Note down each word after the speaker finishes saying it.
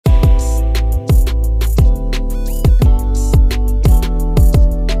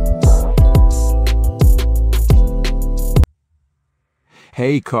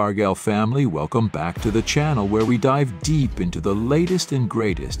Hey Cargill family, welcome back to the channel where we dive deep into the latest and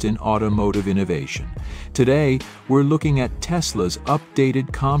greatest in automotive innovation. Today, we're looking at Tesla's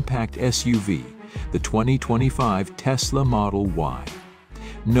updated compact SUV, the 2025 Tesla Model Y.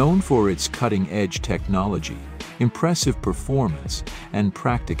 Known for its cutting-edge technology, impressive performance, and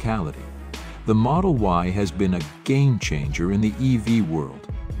practicality, the Model Y has been a game-changer in the EV world.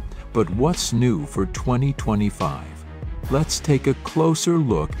 But what's new for 2025? Let's take a closer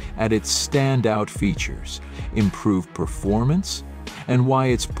look at its standout features, improved performance, and why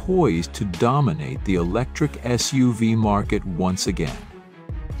it's poised to dominate the electric SUV market once again.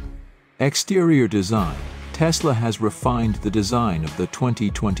 Exterior design. Tesla has refined the design of the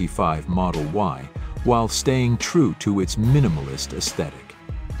 2025 Model Y while staying true to its minimalist aesthetic.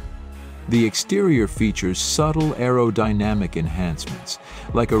 The exterior features subtle aerodynamic enhancements,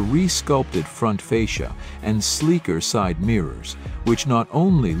 like a re-sculpted front fascia and sleeker side mirrors, which not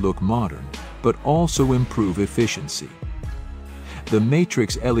only look modern, but also improve efficiency. The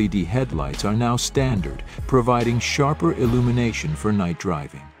Matrix LED headlights are now standard, providing sharper illumination for night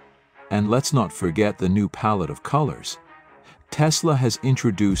driving. And let's not forget the new palette of colors. Tesla has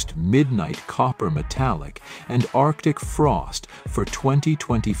introduced Midnight Copper Metallic and Arctic Frost for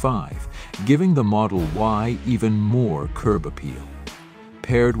 2025, giving the Model Y even more curb appeal.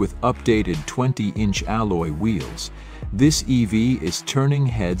 Paired with updated 20-inch alloy wheels, this EV is turning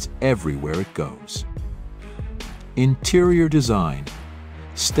heads everywhere it goes. Interior design.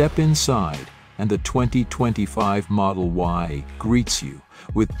 Step inside, and the 2025 Model Y greets you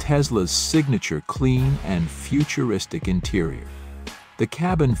with Tesla's signature clean and futuristic interior. The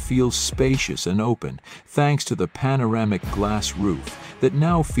cabin feels spacious and open thanks to the panoramic glass roof that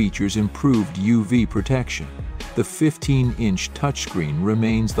now features improved UV protection. The 15-inch touchscreen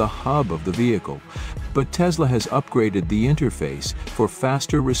remains the hub of the vehicle, but Tesla has upgraded the interface for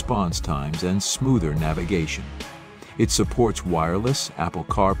faster response times and smoother navigation. It supports wireless, Apple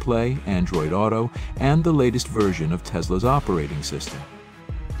CarPlay, Android Auto, and the latest version of Tesla's operating system.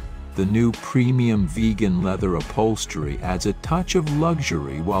 The new premium vegan leather upholstery adds a touch of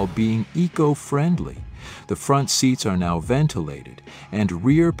luxury while being eco-friendly. The front seats are now ventilated, and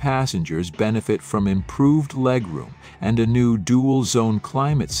rear passengers benefit from improved legroom and a new dual-zone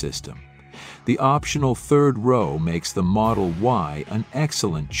climate system. The optional third row makes the Model Y an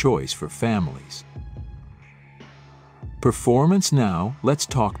excellent choice for families. Performance now. Let's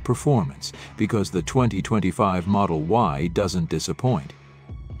talk performance, because the 2025 Model Y doesn't disappoint.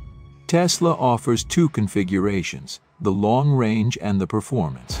 Tesla offers two configurations, the long range and the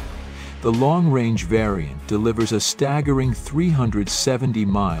performance. The long-range variant delivers a staggering 370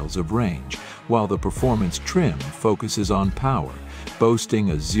 miles of range, while the performance trim focuses on power,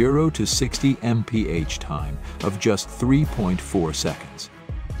 boasting a 0 to 60 mph time of just 3.4 seconds.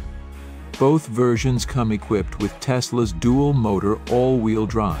 Both versions come equipped with Tesla's dual-motor all-wheel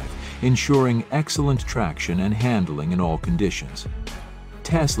drive, ensuring excellent traction and handling in all conditions.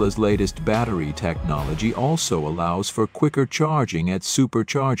 Tesla's latest battery technology also allows for quicker charging at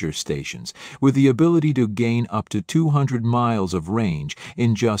supercharger stations, with the ability to gain up to 200 miles of range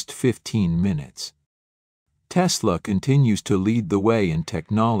in just 15 minutes. Tesla continues to lead the way in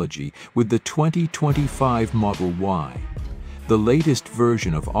technology with the 2025 Model Y. The latest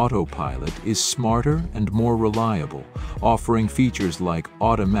version of Autopilot is smarter and more reliable, offering features like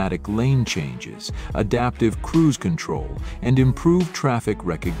automatic lane changes, adaptive cruise control, and improved traffic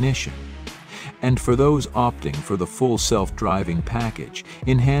recognition. And for those opting for the full self-driving package,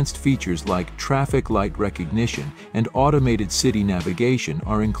 enhanced features like traffic light recognition and automated city navigation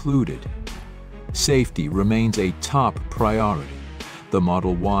are included. Safety remains a top priority. The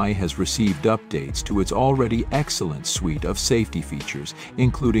Model Y has received updates to its already excellent suite of safety features,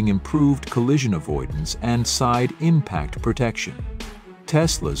 including improved collision avoidance and side impact protection.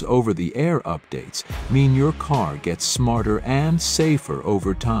 Tesla's over-the-air updates mean your car gets smarter and safer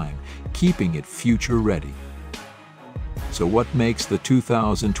over time, keeping it future-ready. So what makes the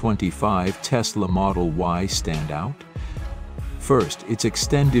 2025 Tesla Model Y stand out? First, its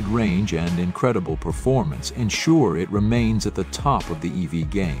extended range and incredible performance ensure it remains at the top of the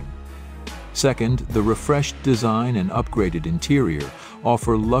EV game. Second, the refreshed design and upgraded interior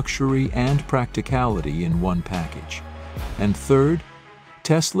offer luxury and practicality in one package. And third,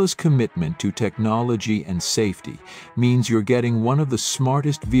 Tesla's commitment to technology and safety means you're getting one of the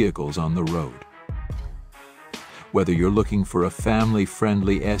smartest vehicles on the road. Whether you're looking for a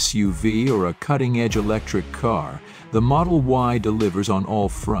family-friendly SUV or a cutting-edge electric car, the Model Y delivers on all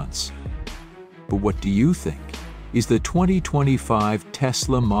fronts. But what do you think? Is the 2025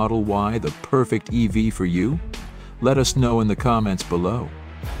 Tesla Model Y the perfect EV for you? Let us know in the comments below.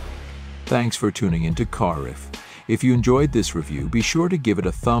 Thanks for tuning into Car-Riff. If you enjoyed this review, be sure to give it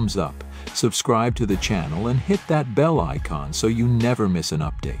a thumbs up, subscribe to the channel, and hit that bell icon so you never miss an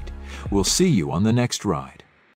update. We'll see you on the next ride.